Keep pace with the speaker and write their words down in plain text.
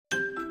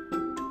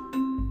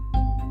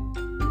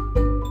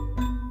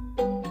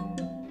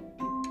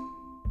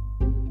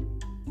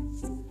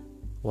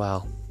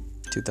Wow,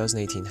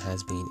 2018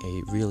 has been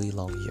a really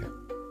long year.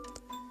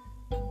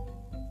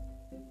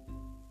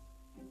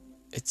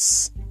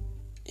 It's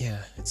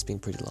been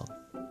pretty long.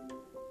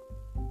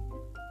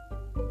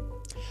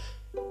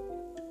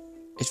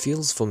 It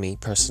feels for me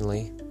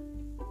personally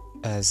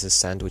as a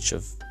sandwich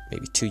of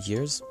maybe 2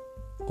 years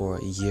or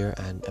a year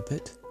and a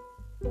bit.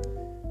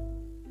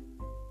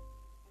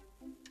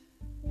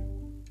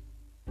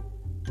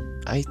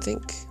 I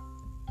think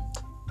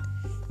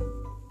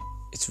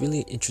it's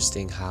really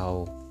interesting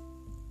how,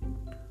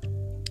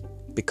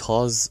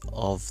 because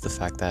of the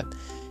fact that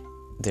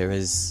there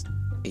is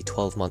a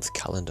 12-month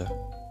calendar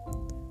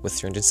with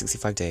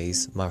 365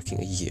 days marking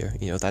a year,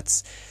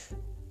 that's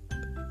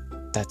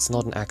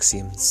not an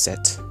axiom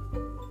set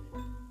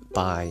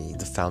by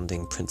the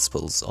founding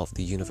principles of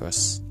the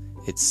universe.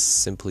 It's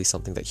simply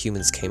something that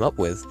humans came up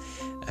with,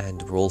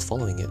 and we're all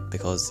following it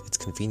because it's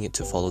convenient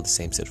to follow the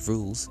same set of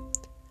rules.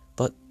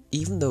 But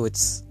even though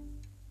it's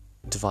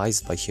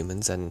devised by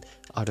humans and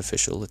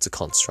artificial, it's a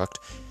construct,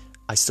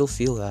 I still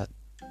feel that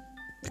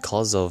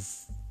because of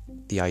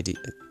the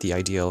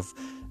idea of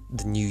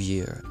the new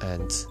year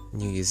and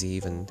New Year's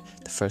Eve and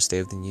the first day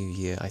of the new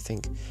year, I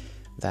think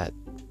that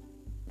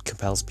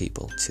compels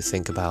people to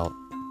think about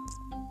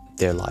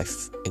their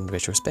life in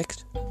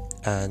retrospect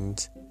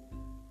and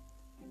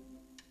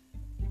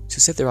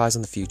to set their eyes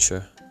on the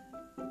future,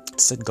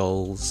 to set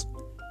goals,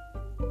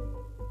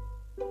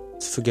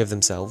 to forgive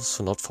themselves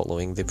for not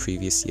following their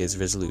previous year's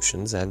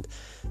resolutions and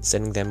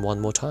setting them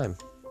one more time.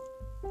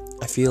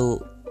 I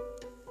feel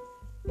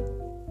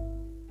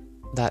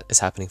that is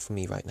happening for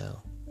me right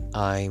now.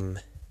 I'm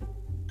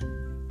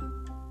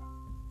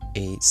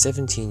a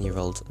soon to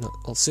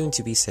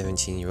be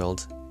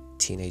 17-year-old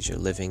teenager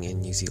living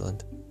in New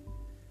Zealand.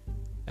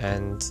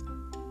 And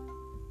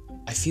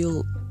I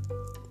feel,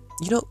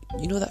 you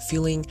know that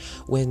feeling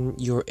when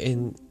you're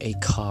in a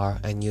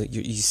car and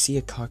you see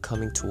a car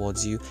coming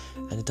towards you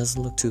and it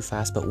doesn't look too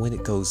fast, but when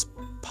it goes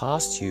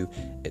past you,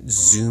 it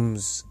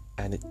zooms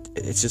and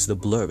it's just a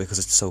blur because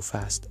it's so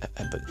fast.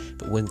 But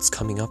when it's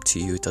coming up to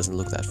you, it doesn't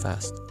look that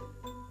fast.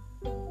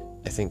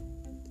 I think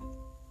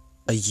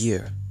a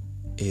year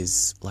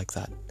is like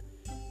that.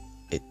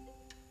 It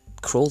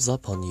crawls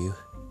up on you,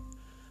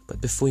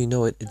 but before you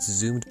know it, it's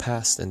zoomed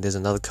past and there's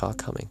another car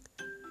coming.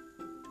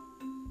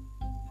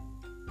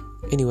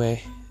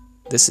 Anyway,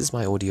 this is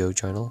my audio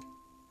journal.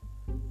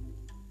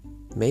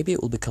 Maybe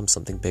it will become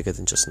something bigger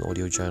than just an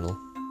audio journal.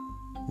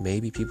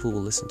 Maybe people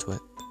will listen to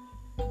it.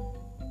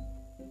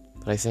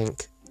 But I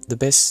think the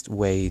best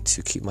way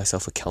to keep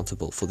myself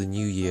accountable for the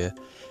new year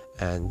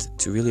and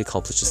to really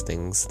accomplish the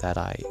things that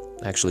I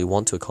actually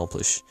want to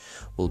accomplish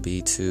will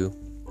be to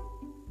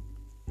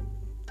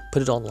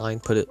put it online,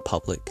 put it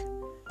public.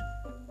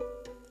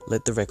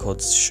 Let the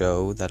records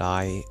show that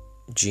I,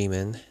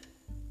 Jimin,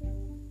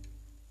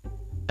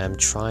 am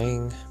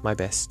trying my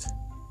best.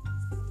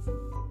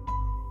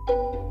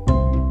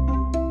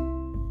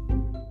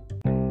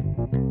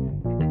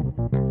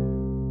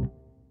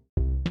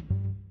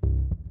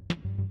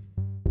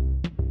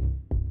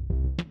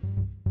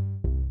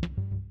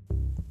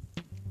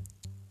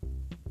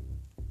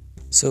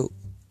 So,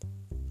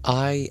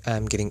 I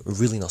am getting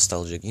really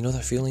nostalgic. You know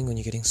that feeling when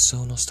you're getting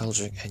so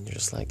nostalgic and you're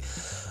just like,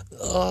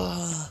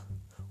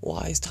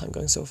 why is time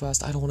going so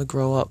fast? I don't want to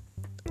grow up.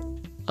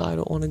 I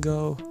don't want to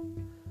go.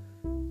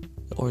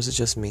 Or is it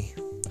just me?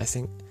 I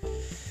think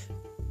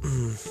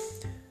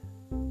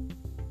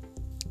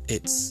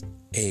it's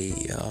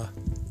a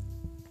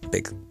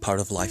big part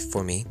of life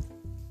for me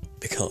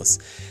because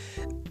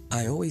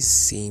I always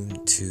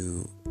seem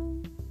to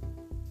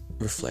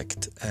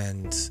reflect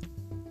and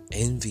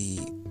envy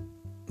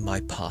my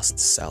past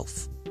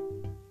self.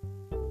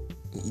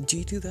 Do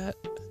you do that?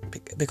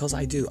 Because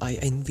I do. I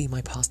envy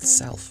my past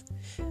self.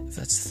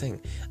 That's the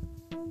thing.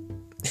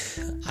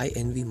 I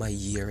envy my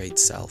year 8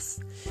 self.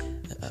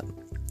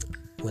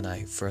 When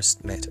I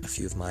first met a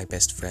few of my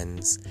best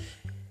friends,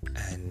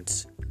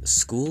 and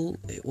school,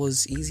 it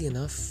was easy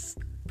enough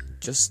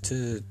just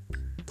to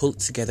pull it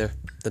together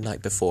the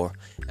night before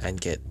and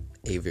get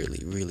a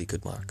really, really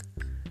good mark.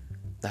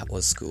 That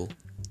was school.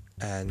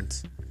 And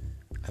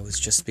I was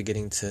just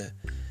beginning to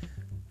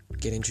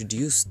get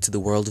introduced to the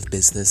world of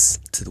business,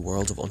 to the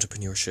world of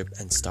entrepreneurship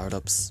and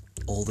startups,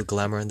 all the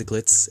glamour and the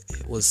glitz.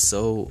 It was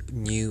so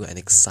new and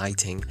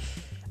exciting.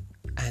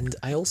 And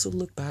I also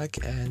look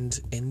back and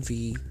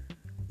envy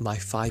my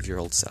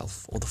 5-year-old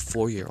self or the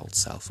 4-year-old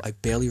self. I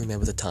barely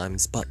remember the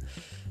times, but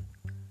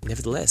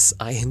nevertheless,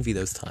 I envy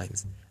those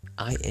times.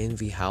 I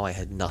envy how I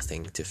had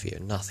nothing to fear,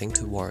 nothing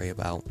to worry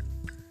about.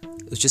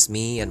 It was just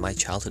me and my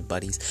childhood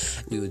buddies.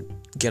 We would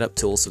get up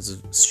to all sorts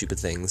of stupid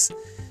things,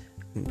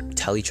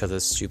 tell each other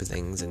stupid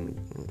things, and,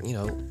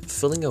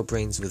 filling our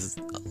brains with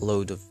a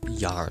load of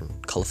yarn,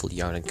 colourful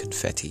yarn and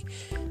confetti.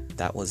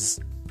 That was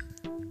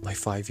my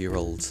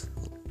 5-year-old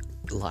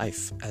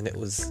life, and it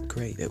was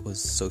great. It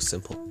was so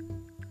simple.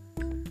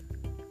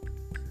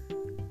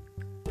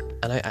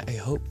 And I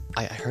hope,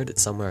 I heard it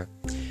somewhere,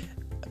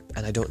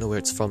 and I don't know where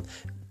it's from,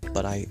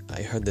 but I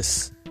heard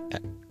this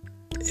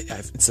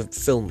it's a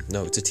film,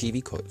 no, it's a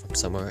TV quote from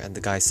somewhere, and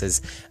the guy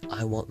says,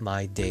 I want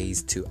my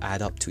days to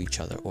add up to each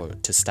other, or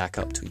to stack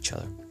up to each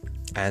other.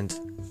 And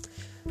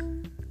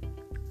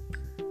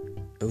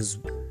it was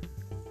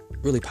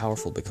really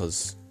powerful,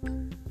 because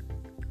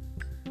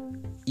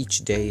each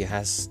day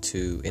has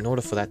to, in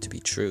order for that to be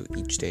true,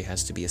 each day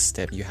has to be a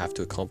step. You have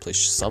to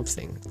accomplish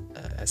something,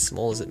 as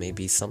small as it may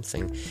be,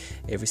 something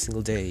every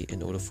single day,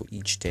 in order for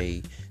each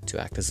day to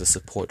act as a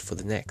support for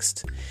the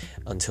next,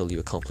 until you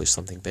accomplish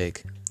something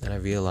big. And I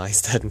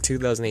realized that in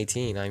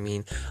 2018, I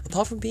mean,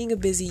 apart from being a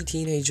busy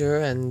teenager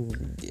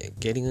and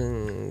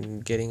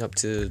getting up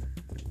to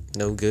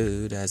no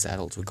good, as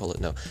adults would call it,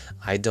 no,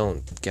 I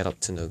don't get up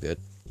to no good.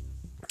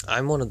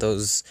 I'm one of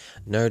those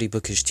nerdy,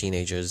 bookish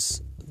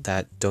teenagers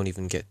that don't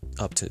even get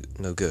up to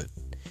no good.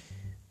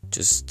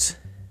 Just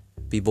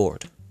be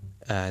bored.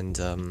 And,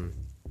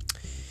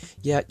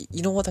 yeah,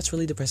 you know what? That's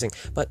really depressing.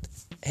 But,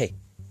 hey,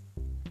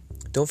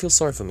 don't feel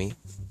sorry for me,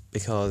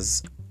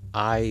 because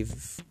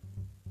I've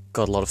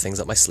got a lot of things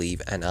up my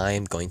sleeve, and I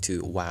am going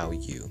to wow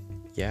you.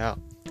 Yeah,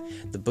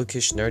 the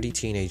bookish, nerdy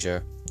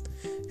teenager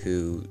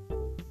who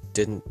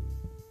didn't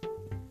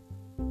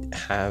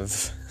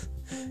have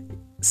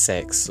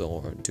sex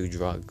or do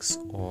drugs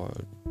or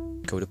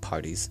go to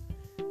parties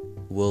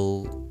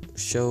will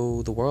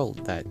show the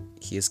world that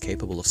he is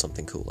capable of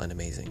something cool and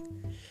amazing.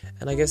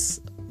 And I guess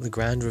the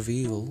grand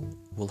reveal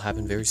will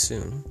happen very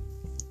soon.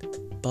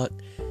 But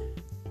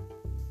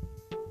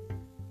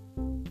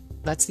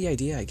that's the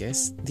idea, I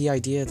guess. The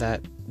idea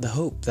that, the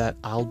hope that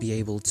I'll be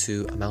able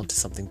to amount to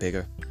something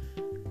bigger,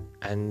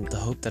 and the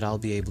hope that I'll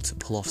be able to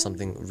pull off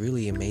something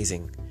really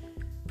amazing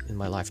in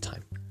my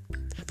lifetime.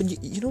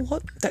 But you know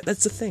what?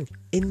 That's the thing.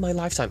 In my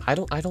lifetime, I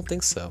don't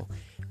think so.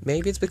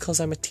 Maybe it's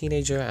because I'm a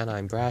teenager and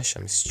I'm brash,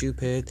 I'm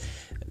stupid,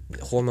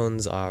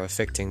 hormones are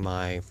affecting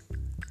my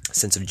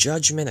sense of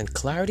judgment and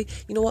clarity.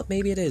 You know what?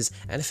 Maybe it is.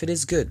 And if it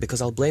is, good,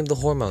 because I'll blame the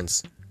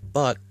hormones.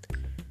 But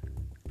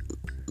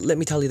let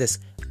me tell you this.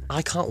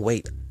 I can't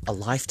wait a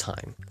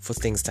lifetime for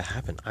things to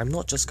happen. I'm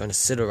not just going to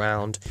sit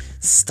around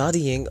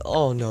studying.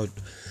 Oh no,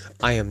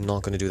 I am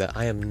not going to do that.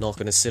 I am not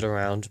going to sit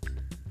around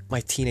my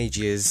teenage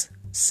years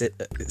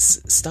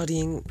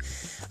studying.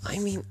 I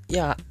mean,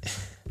 yeah,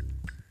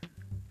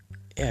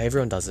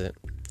 everyone does it.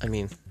 I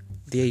mean,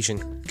 the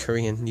Asian,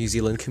 Korean, New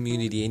Zealand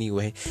community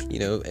anyway, you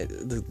know,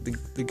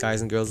 the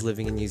guys and girls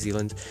living in New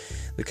Zealand,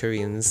 the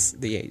Koreans,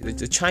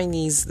 the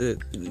Chinese,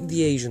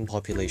 the Asian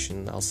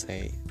population, I'll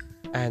say,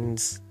 and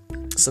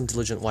some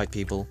diligent white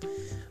people.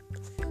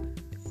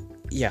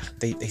 Yeah,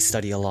 they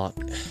study a lot,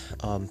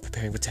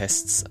 preparing for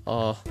tests,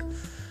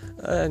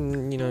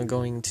 and, you know,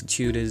 going to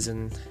tutors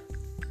and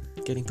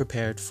getting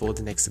prepared for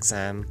the next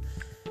exam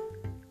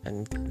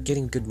and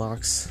getting good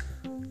marks.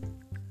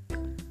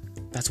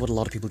 That's what a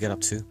lot of people get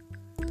up to.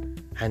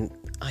 And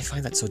I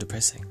find that so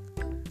depressing.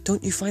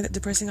 Don't you find that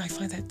depressing? I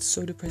find that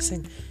so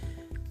depressing.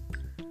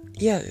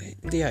 Yeah,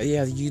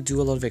 you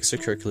do a lot of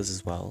extracurriculars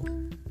as well.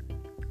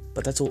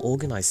 But that's all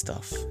organized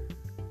stuff.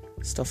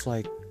 Stuff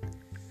like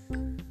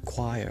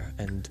choir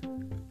and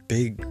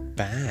big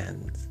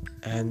band.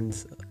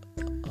 And,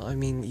 I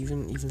mean,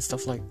 even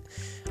stuff like,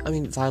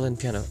 violin,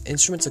 piano.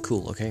 Instruments are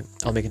cool, okay?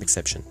 I'll make an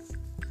exception.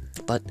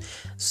 But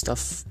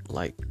stuff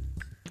like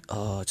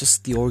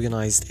just the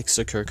organized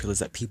extracurriculars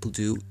that people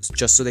do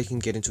just so they can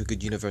get into a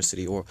good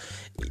university or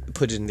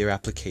put it in their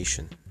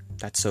application.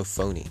 That's so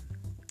phony.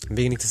 I'm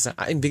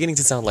beginning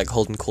to sound like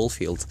Holden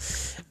Caulfield,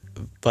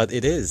 but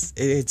it is.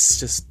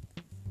 It's just,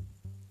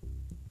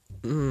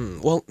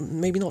 well,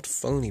 maybe not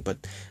phony,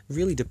 but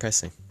really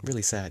depressing,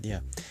 really sad.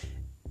 Yeah.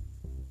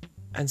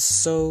 And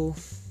so,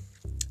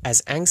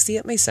 as angsty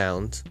it may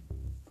sound,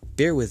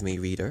 bear with me,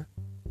 reader,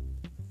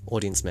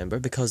 audience member,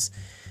 because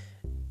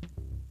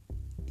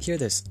hear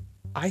this.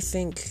 I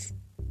think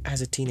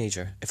as a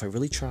teenager, if I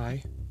really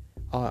try,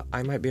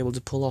 I might be able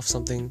to pull off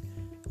something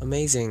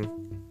amazing,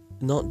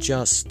 not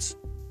just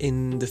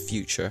in the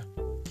future,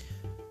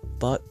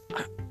 but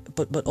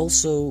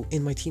also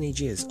in my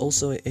teenage years,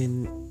 also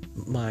in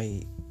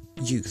my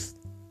youth.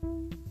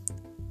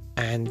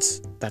 And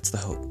that's the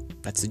hope.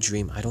 That's the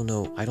dream. I don't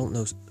know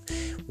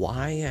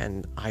why,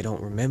 and I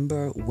don't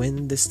remember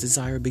when this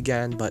desire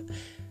began, but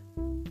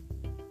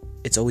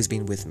it's always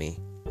been with me.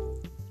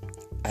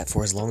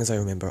 For as long as I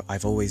remember,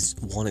 I've always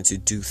wanted to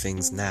do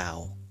things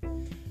now.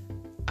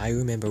 I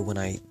remember when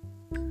I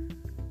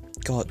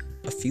got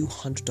a few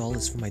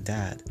 $100s from my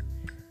dad,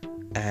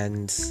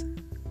 and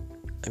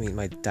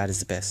my dad is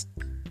the best.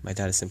 My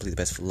dad is simply the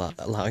best for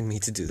allowing me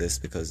to do this,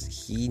 because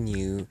he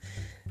knew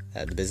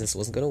that the business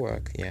wasn't going to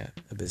work. Yeah,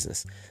 a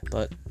business.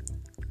 But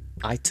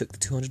I took the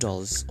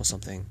 $200 or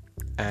something,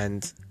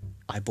 and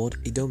I bought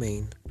a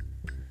domain.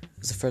 It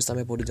was the first time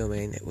I bought a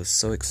domain. It was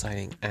so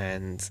exciting,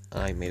 and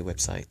I made a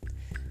website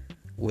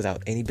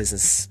without any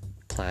business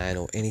plan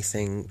or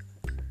anything.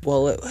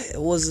 Well, it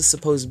was a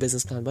supposed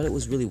business plan, but it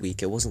was really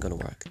weak. It wasn't going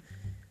to work.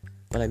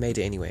 But I made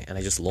it anyway, and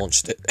I just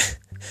launched it.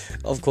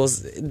 Of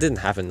course, it didn't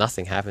happen.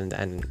 Nothing happened,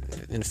 and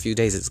in a few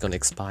days it's going to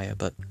expire,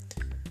 but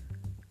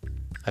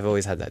I've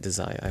always had that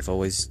desire. I've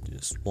always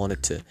just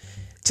wanted to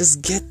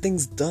Just get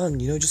things done,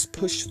 just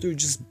push through,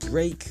 just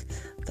break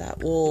that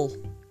wall.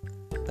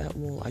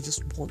 I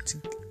just want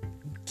to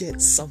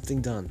get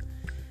something done.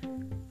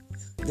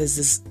 There's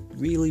this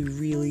really,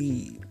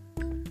 really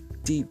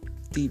deep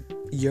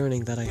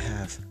yearning that I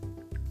have.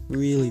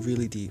 Really,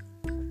 really deep.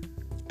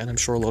 And I'm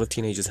sure a lot of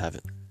teenagers have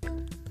it.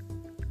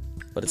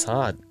 But it's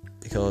hard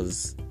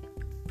because,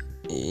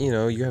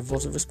 you have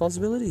lots of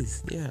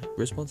responsibilities. Yeah,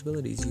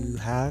 responsibilities. You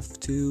have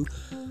to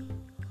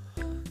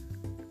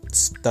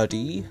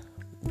study,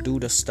 do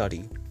the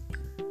study.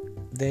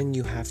 Then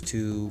you have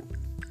to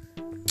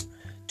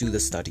do the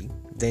study.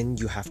 Then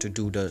you have to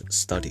do the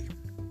study.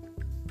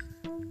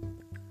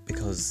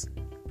 Because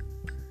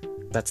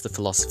that's the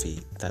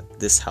philosophy that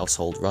this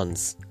household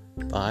runs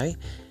by.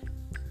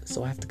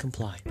 So I have to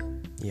comply.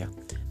 Yeah.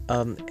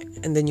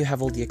 And then you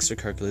have all the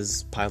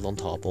extracurriculars piled on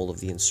top, all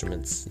of the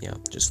instruments. Yeah,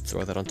 just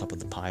throw that on top of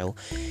the pile.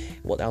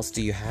 What else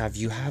do you have?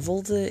 You have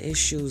all the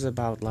issues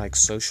about like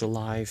social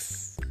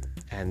life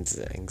and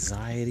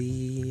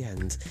anxiety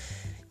and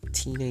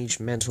teenage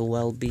mental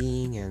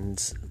well-being and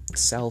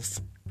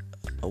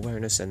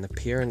self-awareness and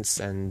appearance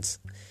and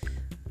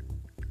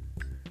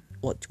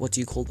what do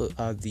you call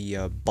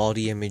the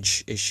body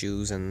image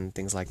issues and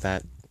things like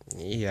that.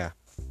 Yeah.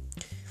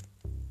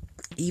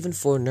 Even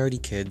for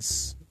nerdy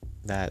kids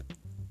that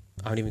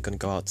aren't even going to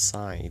go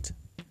outside,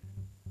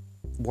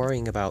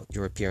 worrying about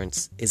your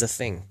appearance is a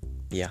thing.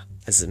 Yeah,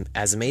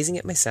 as amazing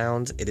it may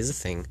sound, it is a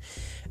thing.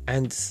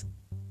 And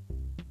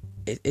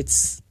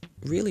it's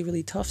really,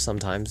 really tough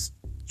sometimes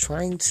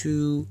trying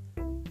to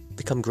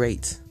become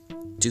great,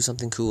 do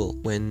something cool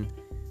when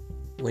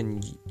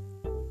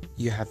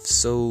you have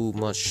so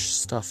much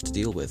stuff to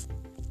deal with.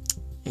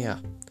 Yeah,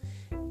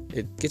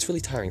 it gets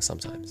really tiring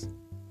sometimes.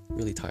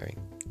 Really tiring.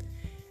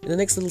 In the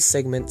next little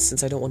segment,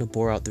 since I don't want to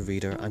bore out the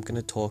reader, I'm going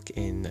to talk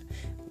in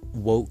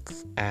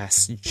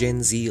woke-ass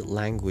Gen Z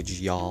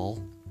language,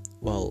 y'all.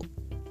 Well,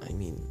 I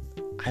mean,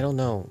 I don't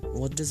know.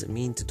 What does it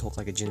mean to talk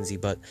like a Gen Z?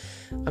 But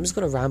I'm just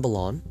going to ramble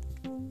on,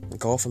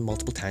 go off on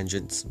multiple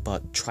tangents,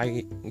 but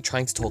trying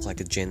to talk like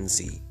a Gen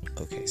Z.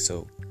 Okay,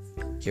 so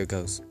here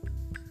goes.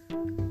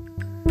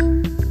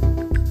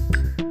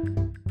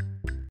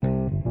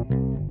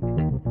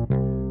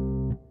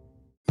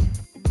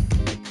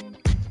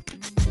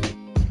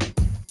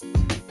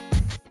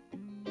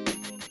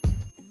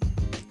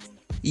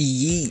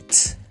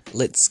 Yeet!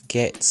 Let's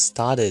get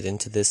started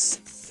into this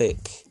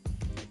thick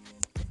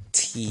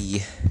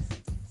tea,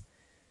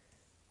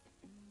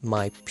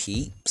 my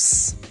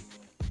peeps.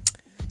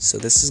 So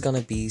this is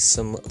gonna be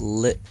some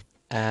lit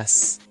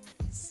ass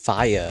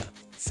fire,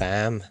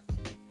 fam.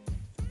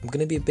 I'm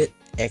gonna be a bit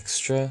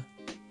extra,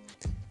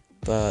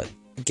 but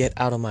get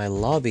out of my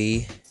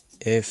lobby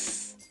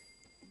if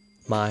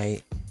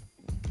my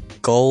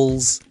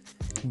goals,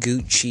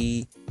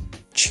 Gucci,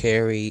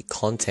 cherry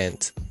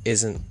content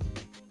isn't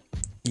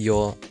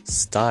your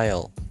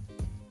style,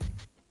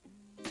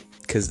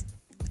 cause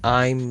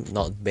I'm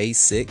not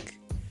basic,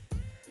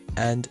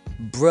 and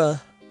bruh,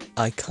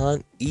 I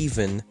can't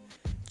even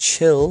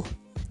chill.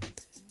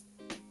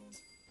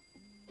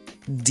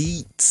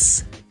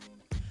 Deets,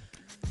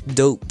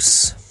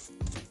 dopes,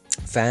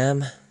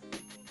 fam.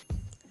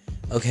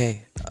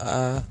 Okay,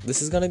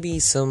 this is gonna be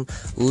some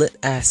lit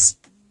ass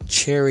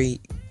cherry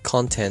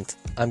content.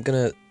 I'm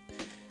gonna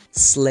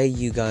slay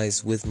you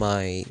guys with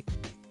my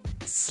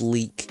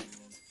fleek.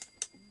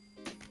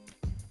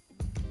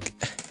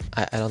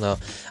 I don't know.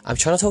 I'm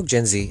trying to talk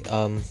Gen Z.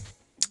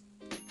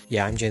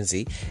 Yeah, I'm Gen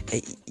Z.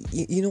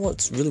 You know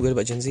what's really weird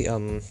about Gen Z?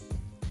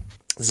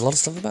 There's a lot of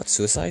stuff about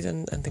suicide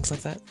and things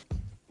like that.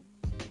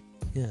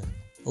 Yeah,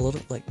 a lot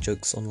of like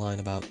jokes online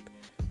about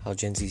how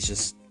Gen Zs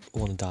just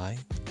want to die.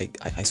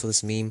 I saw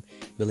this meme,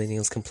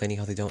 millennials complaining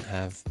how they don't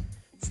have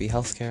free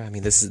healthcare. I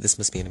mean, this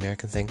must be an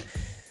American thing.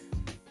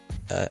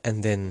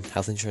 And then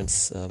health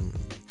insurance.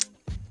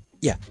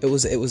 Yeah, it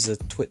was a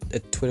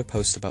Twitter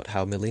post about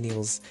how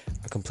millennials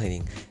are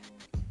complaining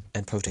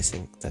and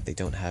protesting that they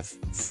don't have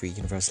free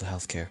universal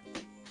healthcare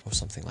or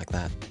something like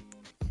that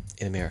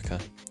in America.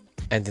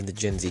 And then the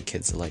Gen Z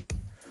kids are like,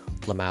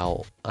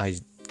 Lamau,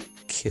 I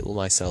kill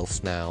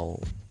myself now.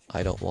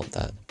 I don't want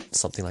that.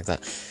 Something like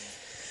that.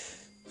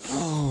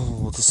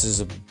 Oh, this is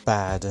a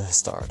bad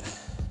start.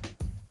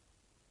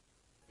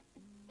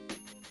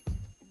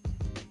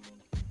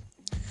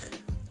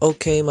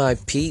 Okay, my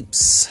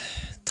peeps.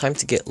 Time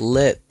to get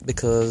lit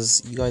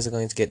because you guys are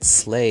going to get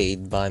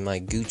slayed by my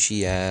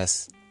Gucci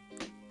ass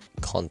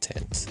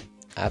content.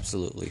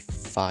 Absolutely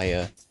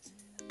fire.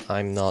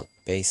 I'm not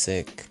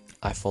basic.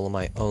 I follow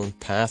my own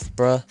path,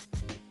 bruh.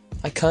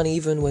 I can't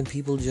even when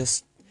people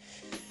just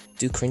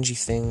do cringy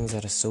things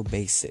that are so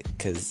basic,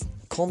 cause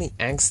call me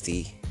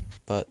angsty,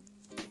 but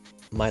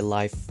my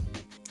life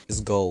is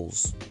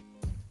goals.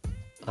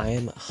 I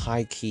am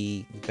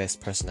high-key the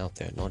best person out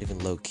there, not even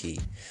low-key.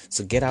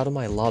 So get out of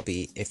my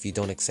lobby if you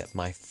don't accept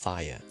my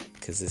fire,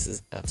 because this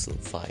is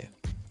absolute fire.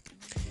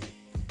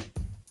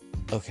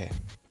 Okay.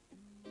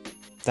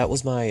 That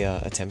was my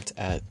attempt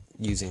at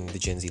using the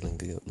Gen Z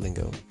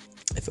lingo.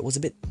 If it was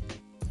a bit,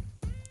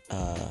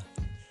 I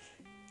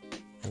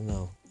don't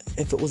know.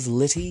 If it was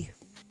litty,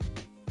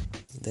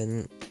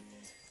 then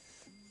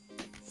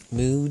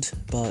mood,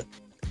 but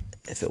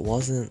if it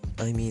wasn't,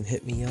 I mean,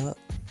 hit me up,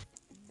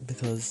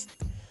 because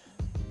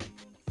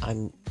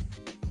I'm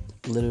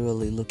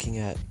literally looking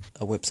at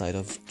a website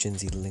of Gen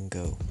Z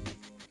lingo.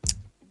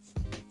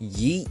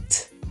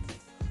 Yeet.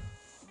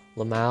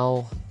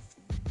 Lamau.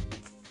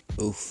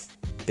 Oof.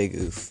 Big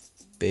oof.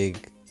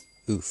 Big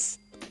oof.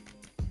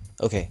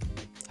 Okay,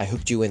 I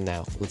hooked you in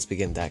now. Let's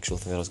begin the actual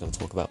thing that I was going to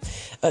talk about.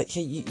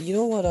 Hey, you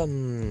know what,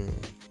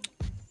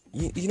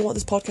 you know what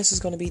this podcast is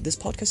going to be? This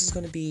podcast is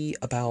going to be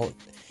about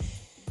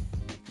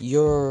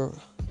your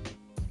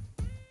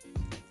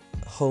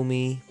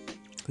homie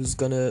who's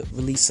going to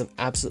release some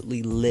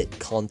absolutely lit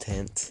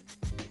content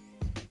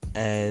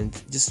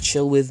and just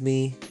chill with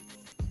me,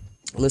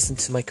 listen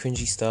to my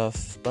cringy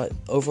stuff, but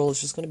overall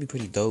it's just going to be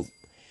pretty dope,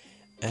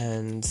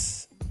 and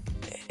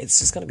it's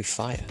just going to be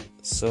fire.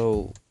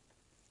 So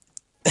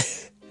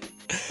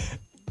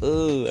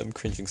I'm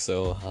cringing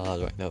so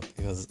hard right now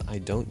because I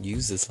don't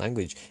use this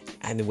language,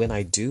 and when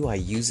I do, I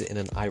use it in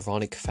an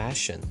ironic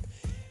fashion.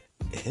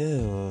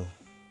 Ew.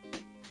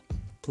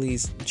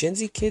 Please, Gen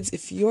Z kids,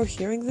 if you're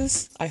hearing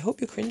this, I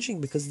hope you're cringing,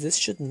 because this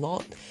should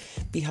not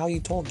be how you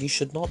talk. You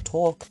should not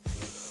talk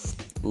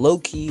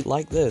low-key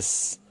like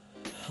this.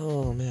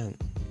 Oh man,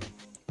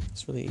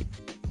 it's really,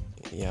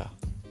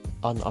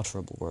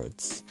 unutterable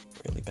words,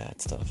 really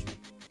bad stuff.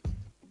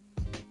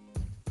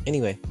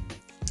 Anyway,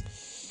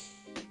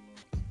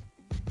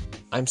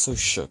 I'm so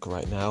shook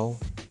right now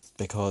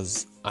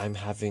because I'm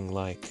having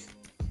like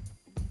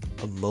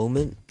a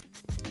moment,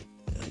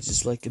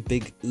 just like a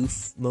big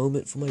oof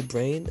moment for my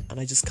brain, and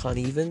I just can't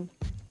even,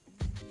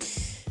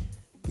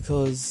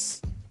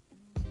 because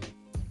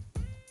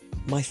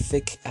my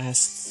thick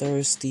ass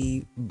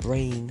thirsty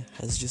brain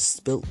has just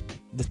spilt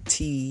the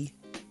tea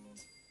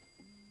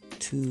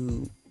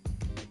to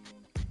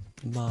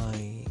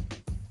my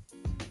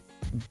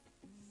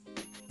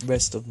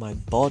rest of my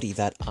body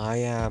that I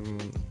am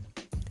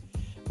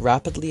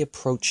rapidly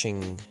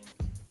approaching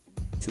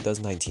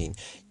 2019.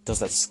 Does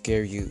that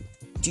scare you?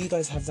 Do you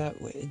guys have that?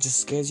 It just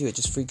scares you, it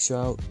just freaks you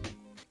out,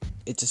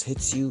 it just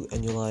hits you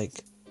and you're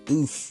like,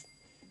 oof,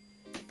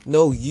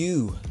 no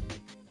you.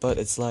 But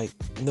it's like,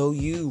 no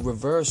you,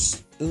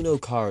 reverse Uno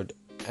card,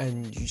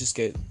 and you just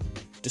get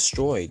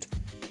destroyed,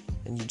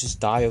 and you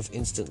just die of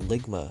instant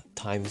ligma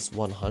times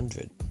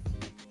 100.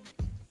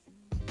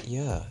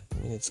 Yeah,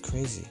 I mean, it's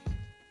crazy.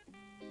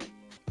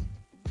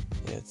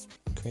 Yeah, it's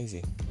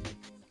crazy.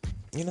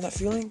 You know that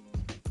feeling?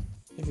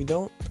 If you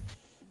don't,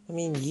 I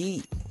mean,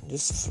 yeet.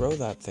 Just throw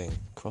that thing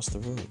across the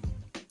room.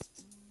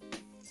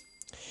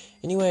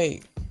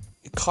 Anyway,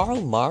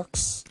 Karl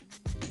Marx,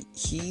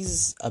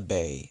 he's a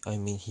bae. I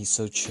mean, he's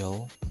so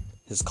chill.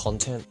 His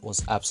content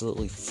was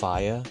absolutely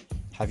fire.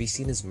 Have you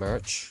seen his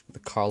merch? The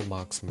Karl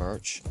Marx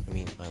merch? I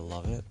mean, I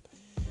love it.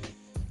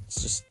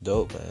 It's just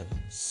dope, man.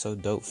 So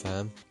dope,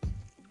 fam.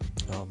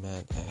 Oh,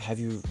 man. Have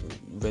you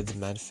read the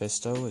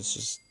manifesto? It's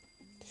just...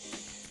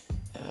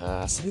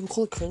 some people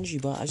call it cringy,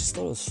 but I just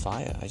thought it was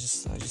fire. I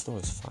just thought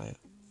it was fire.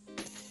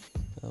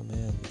 Oh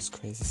man, it's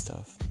crazy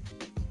stuff.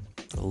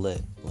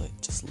 Lit,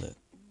 just lit.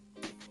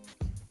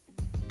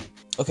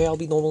 Okay, I'll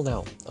be normal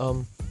now.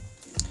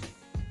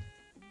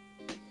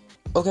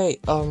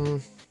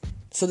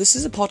 So this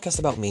is a podcast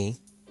about me.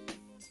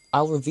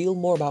 I'll reveal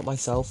more about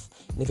myself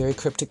in a very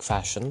cryptic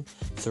fashion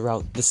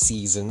throughout the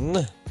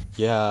season.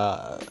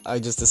 Yeah, I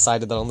just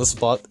decided that on the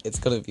spot, it's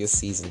gonna be a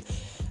season.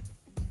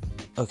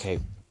 Okay,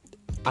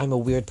 I'm a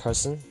weird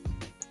person.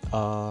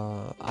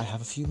 I have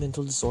a few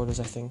mental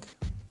disorders, I think.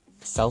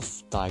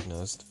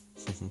 Self-diagnosed.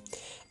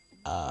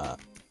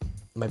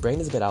 My brain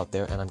is a bit out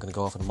there, and I'm going to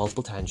go off on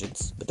multiple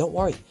tangents, but don't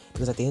worry,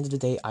 because at the end of the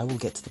day, I will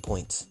get to the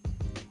point.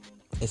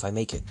 If I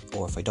make it,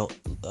 or if I don't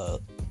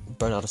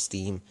burn out of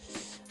steam,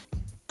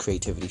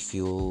 creativity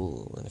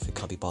fuel, and if it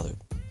can't be bothered.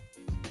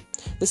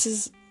 This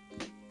is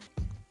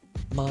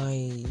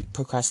my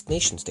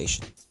procrastination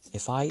station.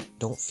 If I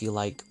don't feel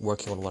like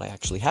working on what I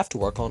actually have to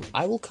work on,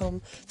 I will come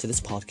to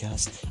this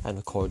podcast and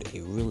record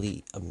a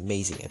really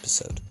amazing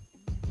episode.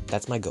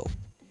 That's my goal.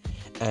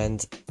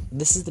 And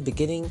this is the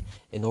beginning,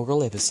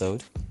 inaugural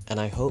episode, and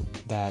I hope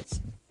that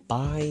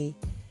by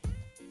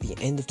the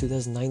end of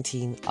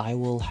 2019, I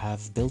will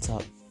have built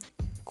up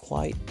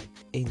quite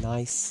a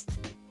nice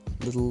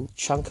little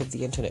chunk of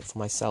the internet for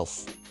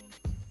myself.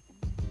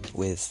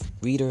 With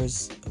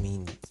readers,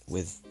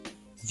 with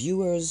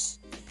viewers,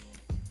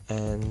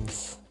 and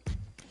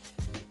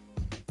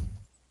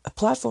a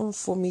platform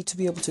for me to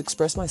be able to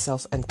express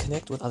myself and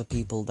connect with other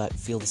people that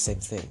feel the same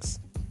things.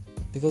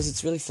 Because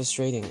it's really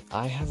frustrating.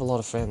 I have a lot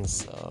of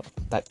friends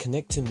that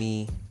connect to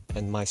me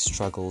and my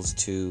struggles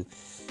to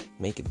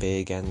make it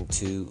big and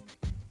to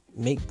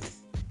make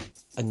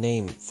a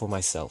name for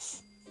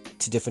myself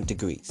to different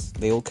degrees.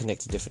 They all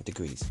connect to different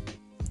degrees.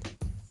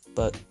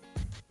 But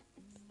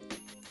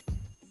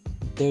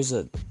there's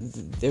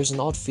an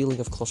odd feeling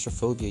of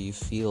claustrophobia you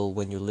feel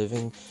when you're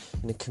living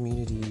in a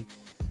community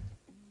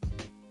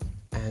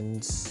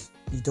and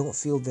you don't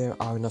feel there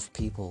are enough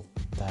people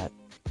that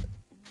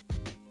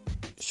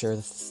share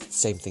the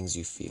same things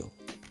you feel.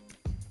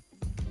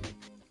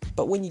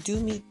 But when you do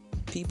meet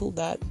people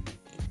that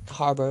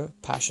harbor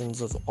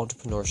passions of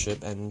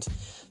entrepreneurship and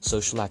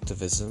social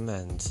activism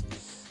and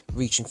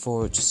reaching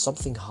for just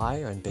something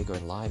higher and bigger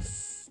in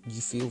life,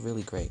 you feel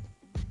really great.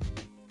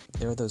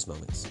 There are those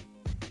moments.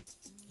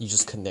 You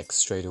just connect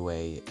straight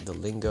away. The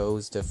lingo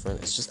is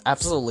different. It's just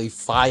absolutely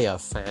fire,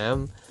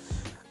 fam.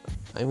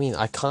 I mean,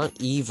 I can't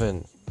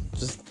even.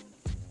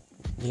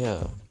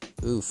 Yeah.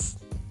 Oof.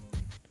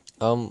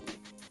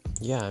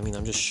 Yeah, I mean,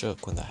 I'm just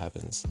shook when that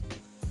happens.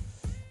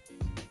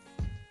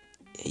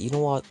 You know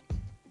what?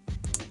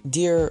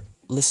 Dear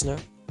listener,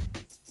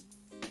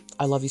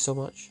 I love you so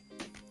much.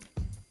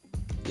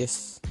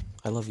 Yes,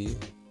 I love you.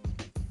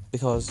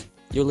 Because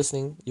you're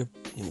listening.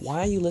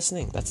 Why are you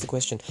listening? That's the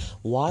question.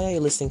 Why are you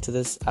listening to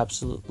this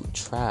absolute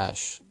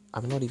trash?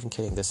 I'm not even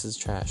kidding. This is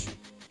trash.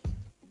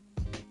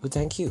 But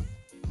thank you.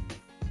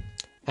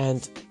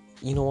 And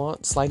you know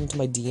what? Slide into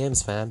my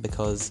DMs, fam,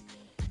 because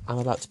I'm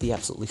about to be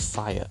absolutely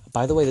fire.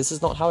 By the way, this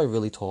is not how I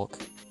really talk.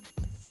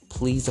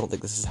 Please don't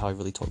think this is how I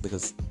really talk,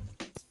 because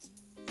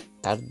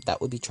that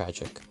would be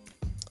tragic.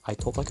 I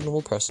talk like a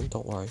normal person,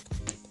 don't worry.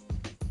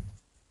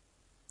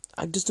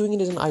 I'm just doing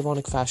it in an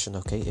ironic fashion,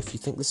 okay? If you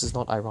think this is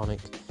not ironic,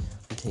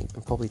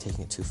 I'm probably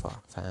taking it too far,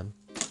 fam.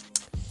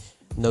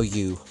 No,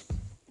 you.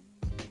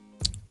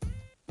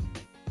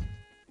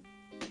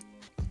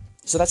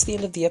 So that's the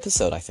end of the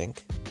episode, I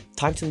think.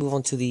 Time to move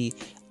on to the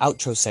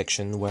outro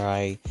section where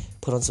I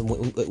put on some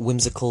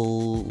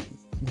whimsical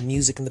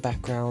music in the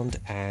background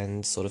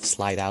and sort of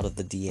slide out of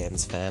the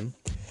DMs, fam.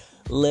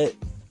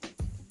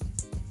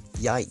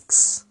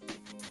 Yikes.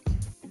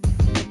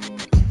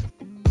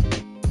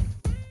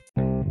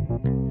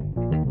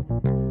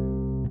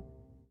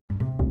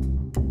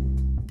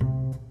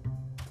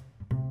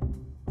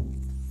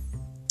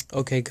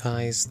 Okay,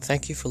 guys,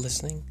 thank you for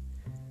listening.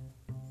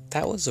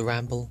 That was a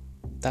ramble.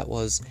 That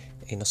was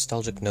a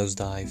nostalgic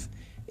nosedive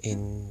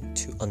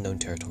into unknown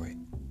territory.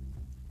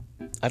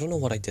 I don't know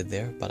what I did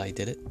there, but I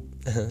did it.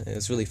 It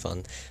was really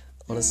fun.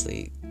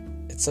 Honestly,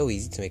 it's so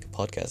easy to make a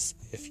podcast.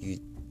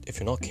 If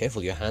you're not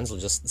careful, your hands will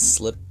just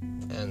slip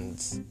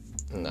and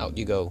out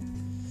you go.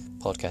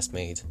 Podcast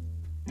made,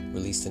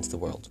 released into the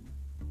world.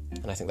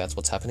 And I think that's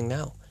what's happening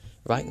now,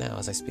 right now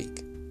as I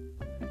speak.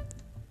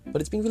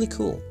 But it's been really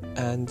cool,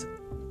 and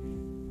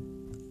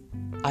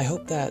I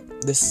hope that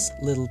this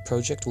little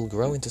project will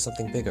grow into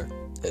something bigger.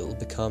 It will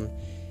become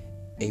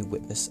a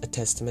witness, a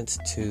testament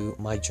to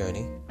my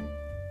journey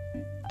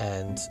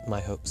and my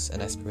hopes and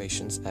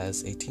aspirations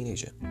as a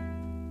teenager.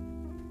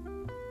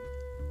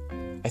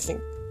 I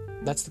think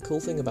that's the cool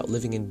thing about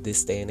living in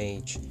this day and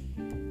age.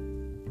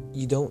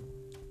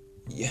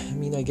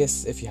 I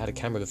guess if you had a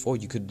camera before,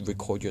 you could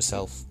record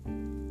yourself.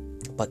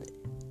 But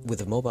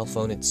with a mobile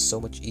phone, it's so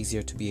much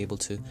easier to be able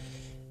to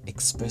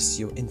express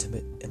your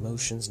intimate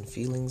emotions and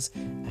feelings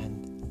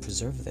and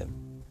preserve them.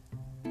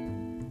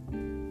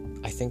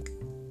 I think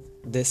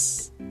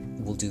this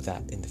will do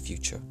that in the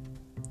future.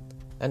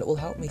 And it will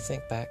help me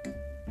think back,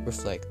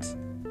 reflect,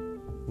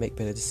 make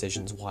better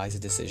decisions, wiser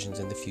decisions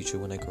in the future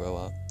when I grow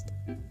up.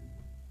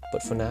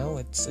 But for now,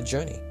 it's a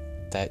journey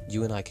that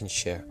you and I can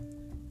share.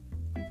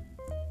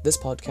 This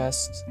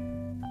podcast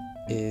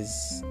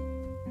is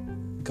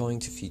going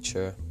to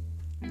feature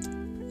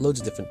loads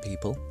of different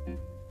people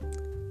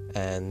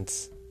and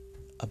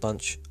a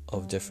bunch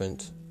of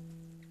different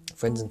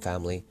friends and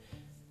family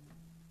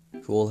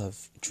who all have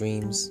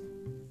dreams,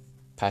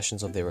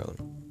 passions of their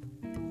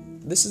own.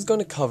 This is going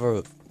to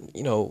cover,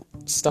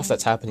 stuff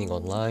that's happening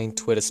online,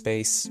 Twitter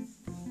Space,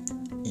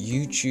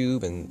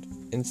 YouTube and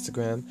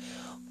Instagram,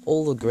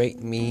 all the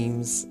great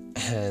memes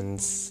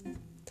and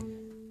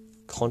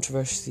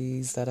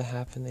controversies that are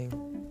happening,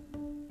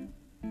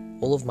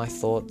 all of my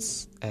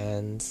thoughts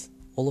and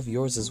all of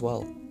yours as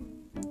well.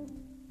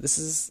 This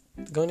is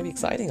going to be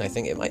exciting. I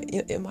think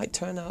it might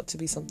turn out to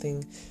be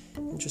something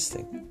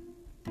interesting.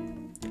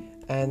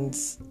 And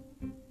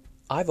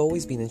I've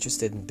always been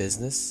interested in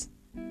business,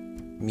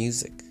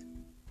 music,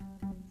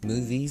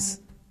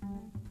 movies,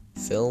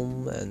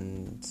 film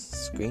and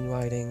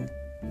screenwriting,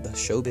 the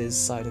showbiz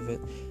side of it.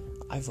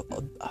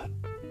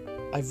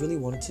 I've really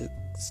wanted to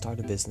start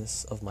a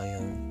business of my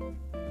own,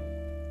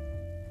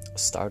 a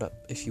startup,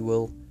 if you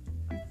will,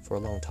 for a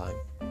long time.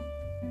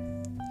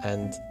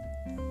 And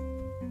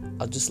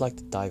I'd just like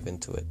to dive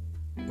into it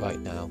right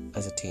now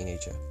as a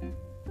teenager.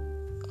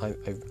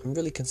 I'm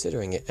really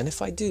considering it, and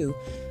if I do,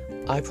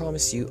 I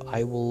promise you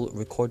I will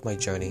record my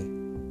journey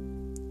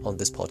on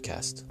this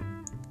podcast,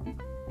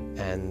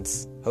 and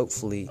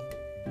hopefully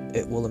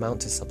it will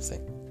amount to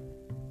something.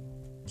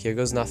 Here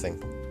goes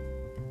nothing.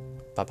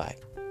 Bye-bye.